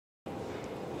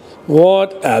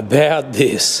What about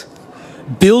this?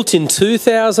 Built in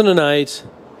 2008,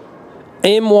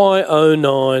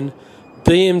 MY09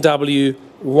 BMW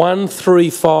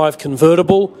 135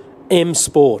 convertible M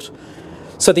Sport.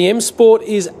 So the M Sport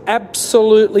is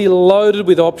absolutely loaded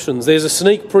with options. There's a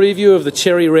sneak preview of the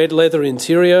cherry red leather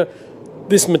interior.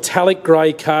 This metallic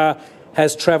grey car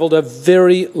has travelled a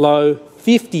very low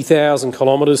 50,000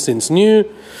 kilometres since new.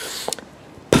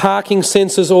 Parking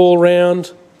sensors all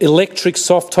round. Electric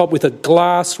soft top with a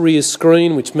glass rear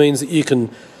screen, which means that you can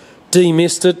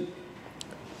demist it,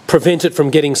 prevent it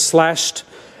from getting slashed,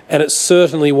 and it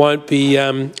certainly won't be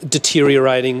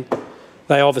deteriorating.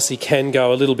 They obviously can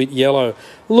go a little bit yellow.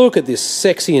 Look at this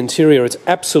sexy interior. It's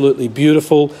absolutely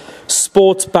beautiful.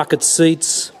 Sports bucket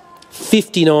seats,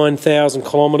 59,000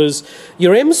 kilometres.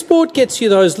 Your M Sport gets you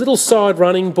those little side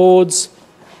running boards,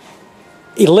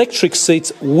 electric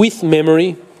seats with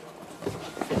memory.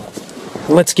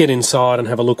 Let's get inside and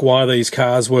have a look why these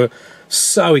cars were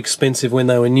so expensive when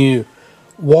they were new.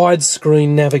 Widescreen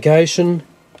navigation,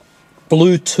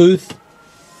 Bluetooth,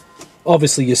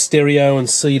 obviously your stereo and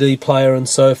CD player and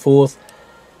so forth.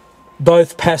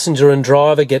 Both passenger and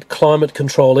driver get climate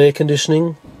control air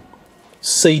conditioning.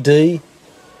 CD,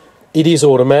 it is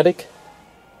automatic.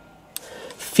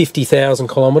 50,000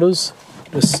 kilometres.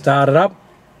 Just start it up.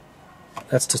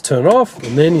 That's to turn off,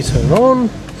 and then you turn it on.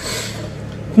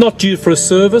 Not due for a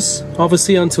service,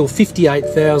 obviously, until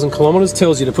 58,000 kilometres.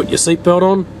 Tells you to put your seatbelt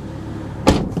on.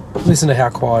 Listen to how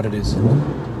quiet it is.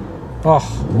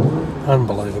 Oh,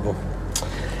 unbelievable.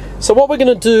 So what we're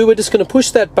going to do, we're just going to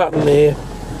push that button there,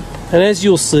 and as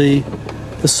you'll see,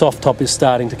 the soft top is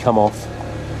starting to come off.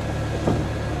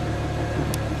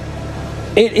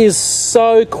 It is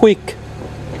so quick,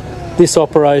 this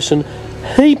operation.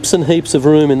 Heaps and heaps of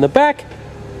room in the back,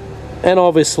 and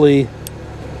obviously,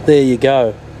 there you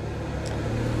go.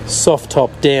 Soft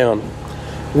top down,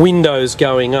 windows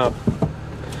going up.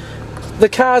 The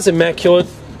car's immaculate.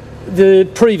 The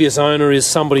previous owner is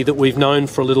somebody that we've known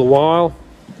for a little while.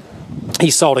 He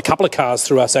sold a couple of cars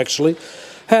through us actually.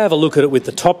 Have a look at it with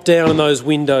the top down and those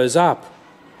windows up.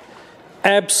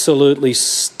 Absolutely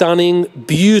stunning,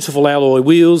 beautiful alloy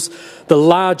wheels. The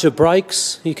larger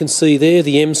brakes, you can see there,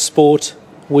 the M Sport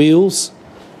wheels.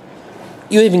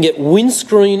 You even get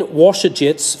windscreen washer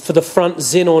jets for the front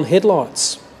xenon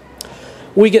headlights.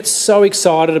 We get so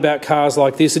excited about cars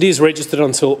like this. It is registered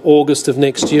until August of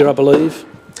next year, I believe.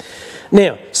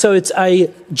 Now, so it's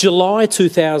a July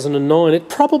 2009. It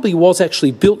probably was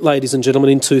actually built, ladies and gentlemen,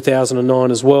 in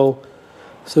 2009 as well.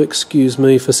 So excuse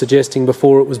me for suggesting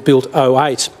before it was built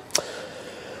 08.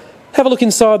 Have a look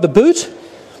inside the boot.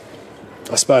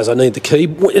 I suppose I need the key.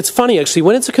 It's funny actually,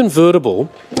 when it's a convertible,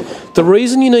 the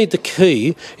reason you need the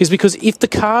key is because if the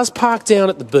car's parked down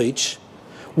at the beach,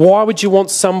 why would you want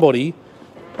somebody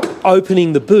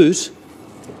opening the boot?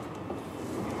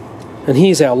 And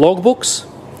here's our logbooks.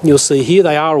 You'll see here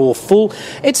they are all full.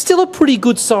 It's still a pretty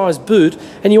good sized boot,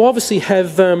 and you obviously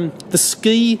have the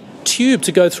ski tube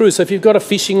to go through. So if you've got a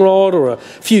fishing rod or a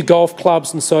few golf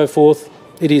clubs and so forth,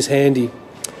 it is handy.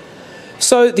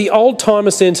 So the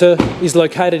Oldtimer Centre is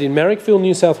located in Marrickville,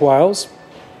 New South Wales.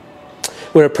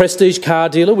 We're a prestige car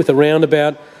dealer with around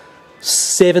about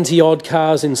 70 odd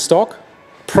cars in stock.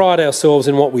 Pride ourselves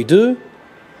in what we do.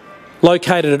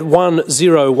 Located at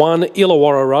 101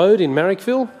 Illawarra Road in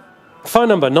Marrickville. Phone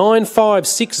number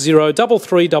 9560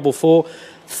 3344.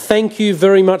 Thank you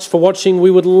very much for watching. We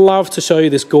would love to show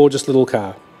you this gorgeous little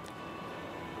car.